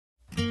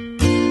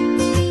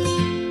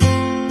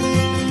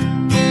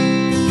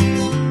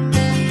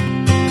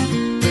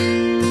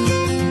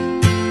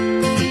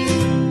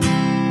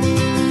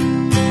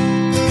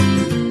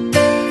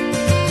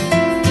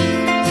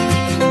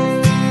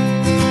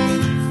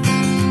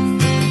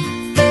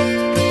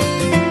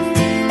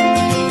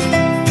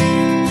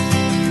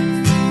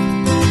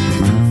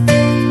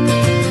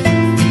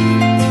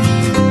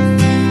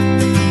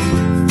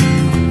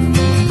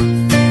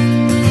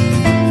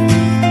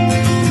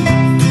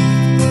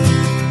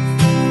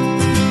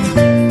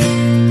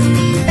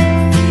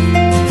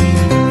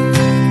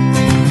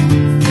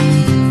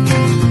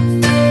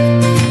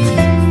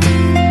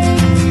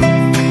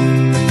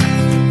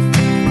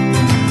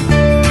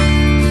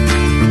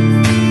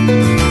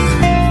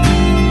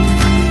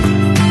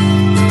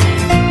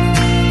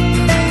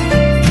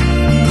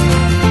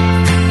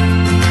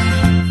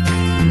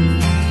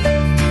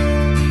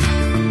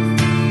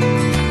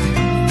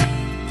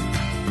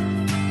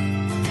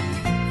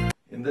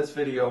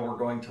video, we're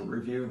going to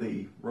review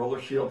the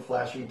Rollershield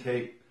flashing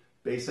tape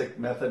basic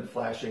method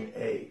flashing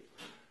A.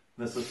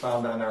 This is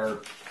found on our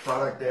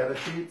product data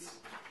sheets.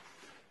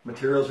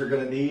 Materials you're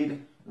going to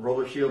need: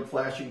 Rollershield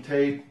flashing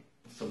tape,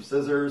 some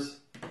scissors,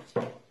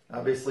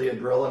 obviously a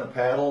drill and a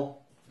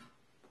paddle,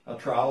 a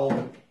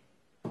trowel,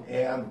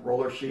 and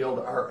Rollershield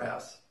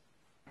RS.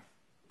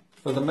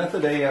 For the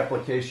method A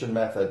application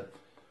method,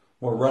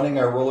 we're running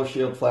our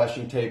Rollershield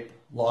flashing tape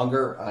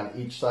longer on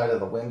each side of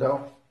the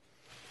window.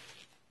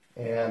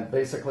 And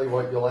basically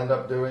what you'll end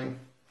up doing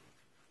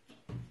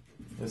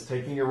is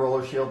taking your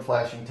Rollershield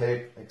flashing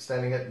tape,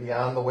 extending it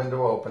beyond the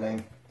window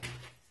opening,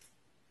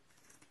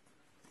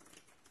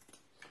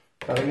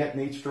 cutting it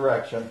in each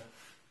direction,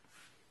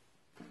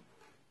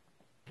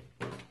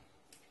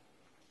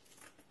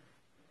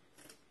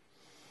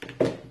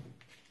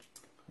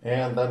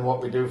 and then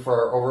what we do for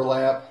our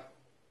overlap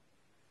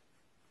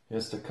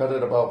is to cut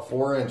it about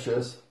 4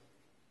 inches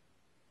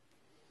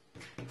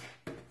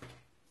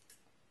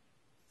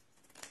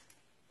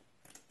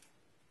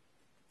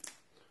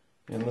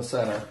in the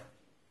center.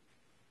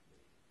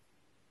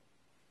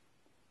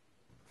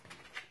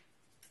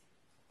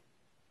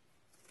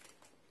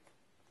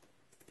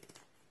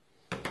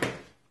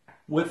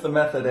 With the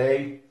method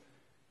A,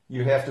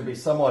 you have to be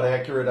somewhat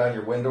accurate on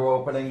your window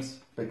openings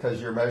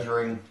because you're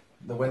measuring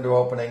the window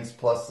openings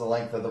plus the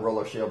length of the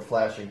Rollershield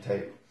flashing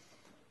tape.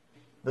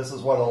 This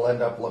is what it'll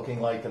end up looking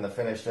like in the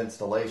finished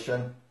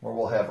installation, where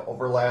we'll have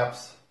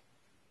overlaps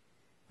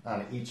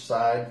on each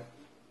side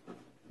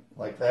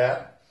like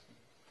that,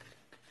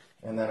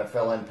 and then a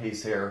fill-in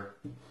piece here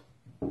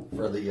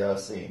for the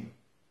seam.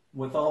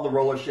 With all the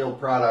Rollershield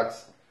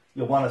products,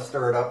 you'll want to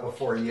stir it up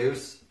before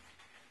use.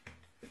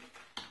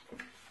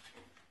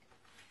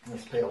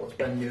 This pail has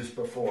been used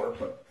before,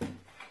 but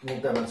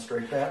we'll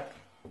demonstrate that.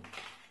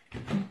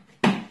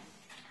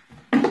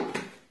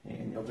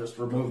 And you'll just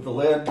remove the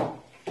lid.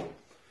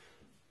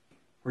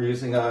 We're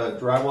using a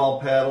drywall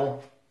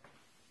paddle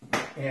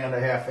and a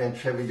 1/2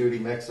 inch heavy duty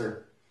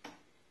mixer.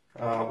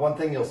 One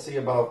thing you'll see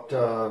about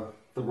the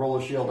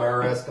Rollershield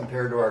RS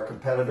compared to our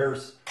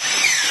competitors'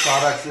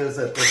 products is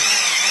that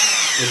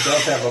it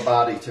does have a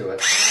body to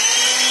it.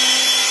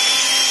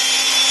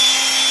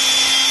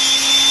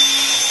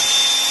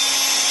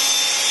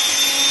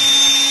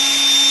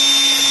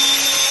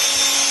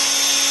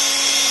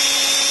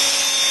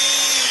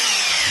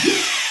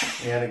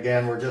 And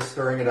again, we're just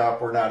stirring it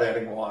up. We're not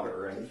adding water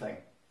or anything.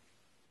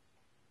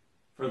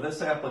 For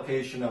this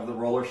application of the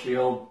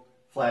Rollershield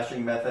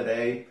flashing method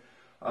A,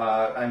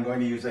 I'm going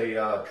to use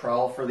a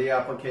trowel for the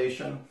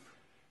application.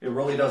 It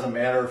really doesn't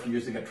matter if you're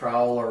using a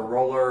trowel or a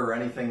roller or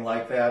anything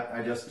like that.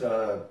 I just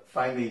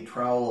find the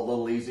trowel a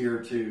little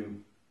easier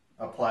to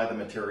apply the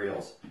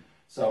materials.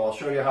 So I'll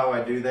show you how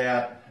I do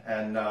that,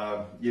 and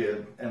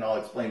I'll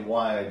explain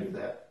why I do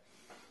that.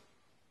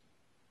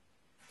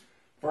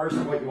 First,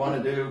 what you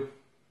want to do,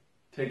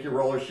 take your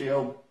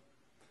Rollershield,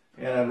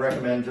 and I'd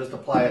recommend just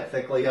apply it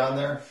thickly on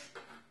there.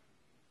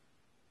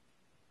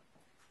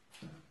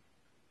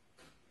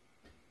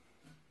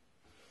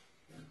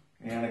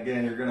 And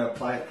again, you're going to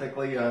apply it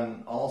thickly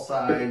on all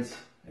sides,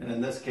 and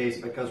in this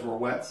case, because we're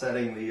wet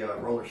setting the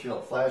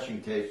Rollershield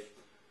flashing tape,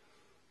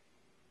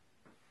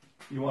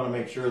 you want to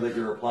make sure that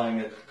you're applying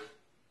it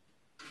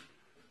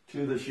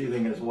to the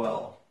sheathing as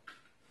well.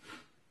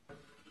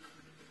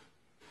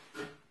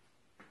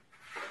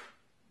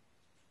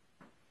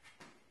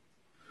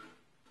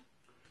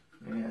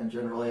 And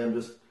generally, I'm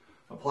just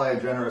apply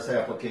a generous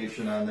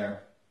application on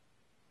there.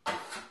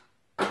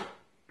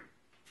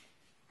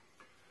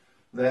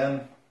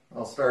 Then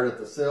I'll start at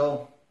the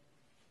sill,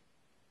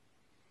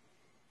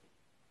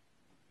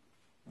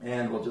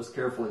 and we'll just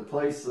carefully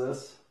place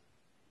this,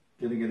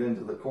 getting it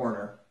into the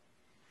corner.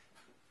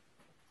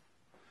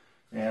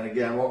 And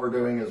again, what we're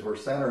doing is we're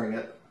centering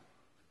it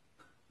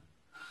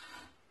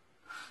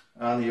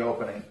on the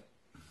opening.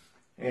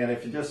 And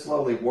if you just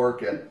slowly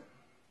work it,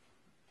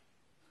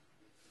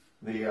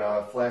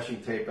 the flashing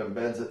tape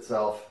embeds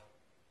itself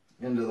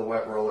into the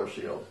wet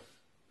Rollershield.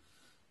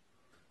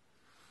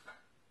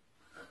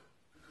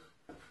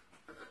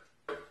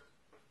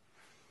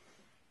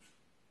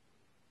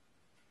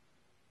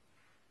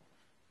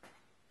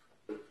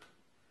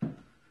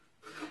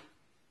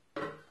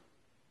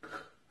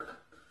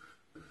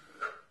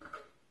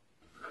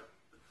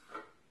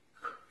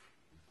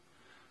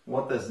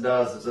 What this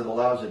does is it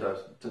allows you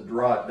to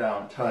draw it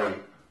down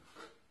tight.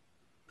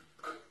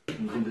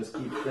 You can just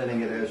keep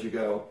thinning it as you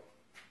go.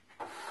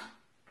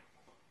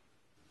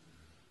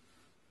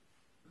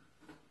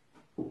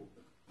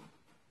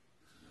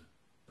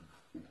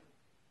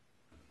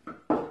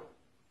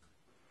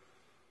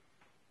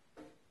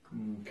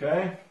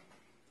 Okay,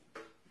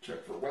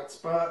 check for wet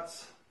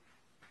spots.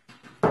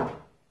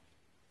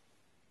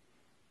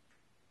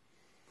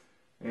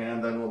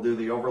 And then we'll do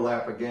the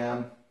overlap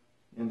again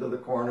into the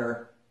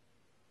corner,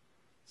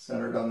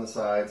 centered on the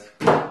sides.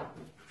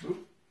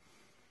 Oop.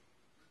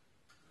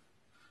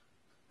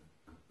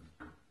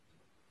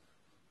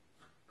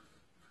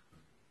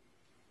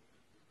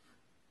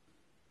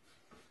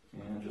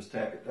 And just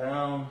tack it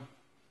down.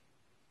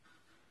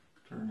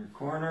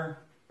 corner.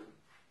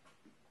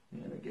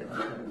 And again,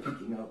 I'm kind of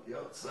peeking out the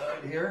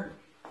outside here.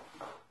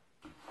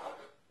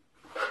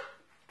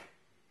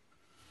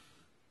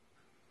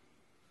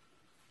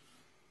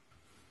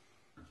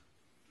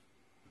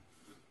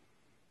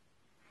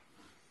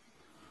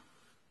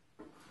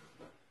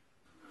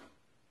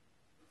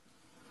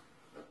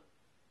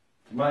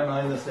 To my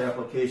mind, this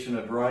application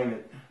of drawing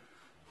it,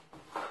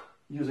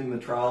 using the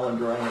trowel and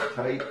drawing it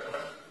tight,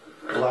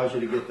 allows you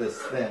to get this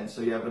thin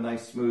so you have a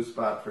nice smooth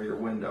spot for your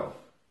window.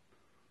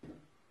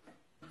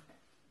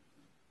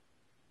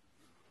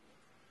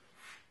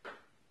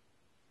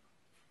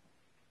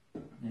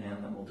 And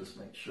then we'll just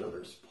make sure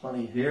there's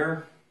plenty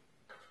here.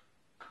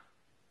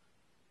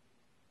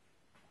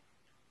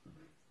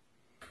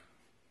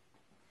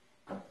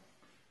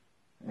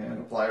 And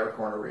apply our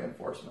corner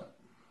reinforcement.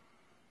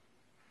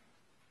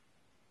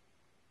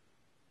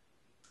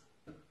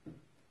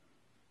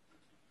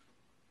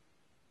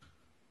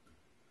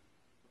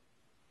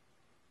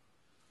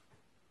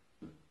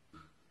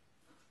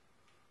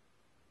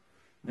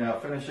 Now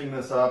finishing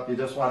this up, you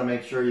just want to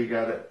make sure you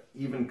got an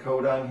even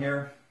coat on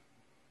here.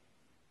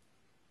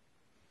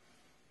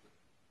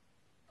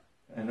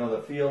 I know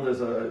the field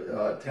is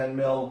a 10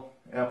 mil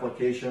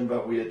application,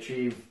 but we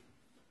achieve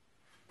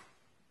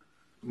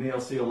nail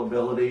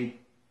sealability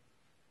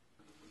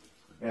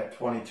at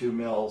 22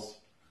 mils,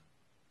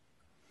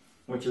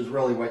 which is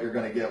really what you're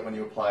going to get when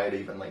you apply it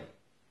evenly.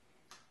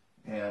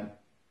 And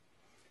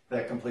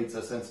that completes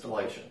this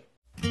installation.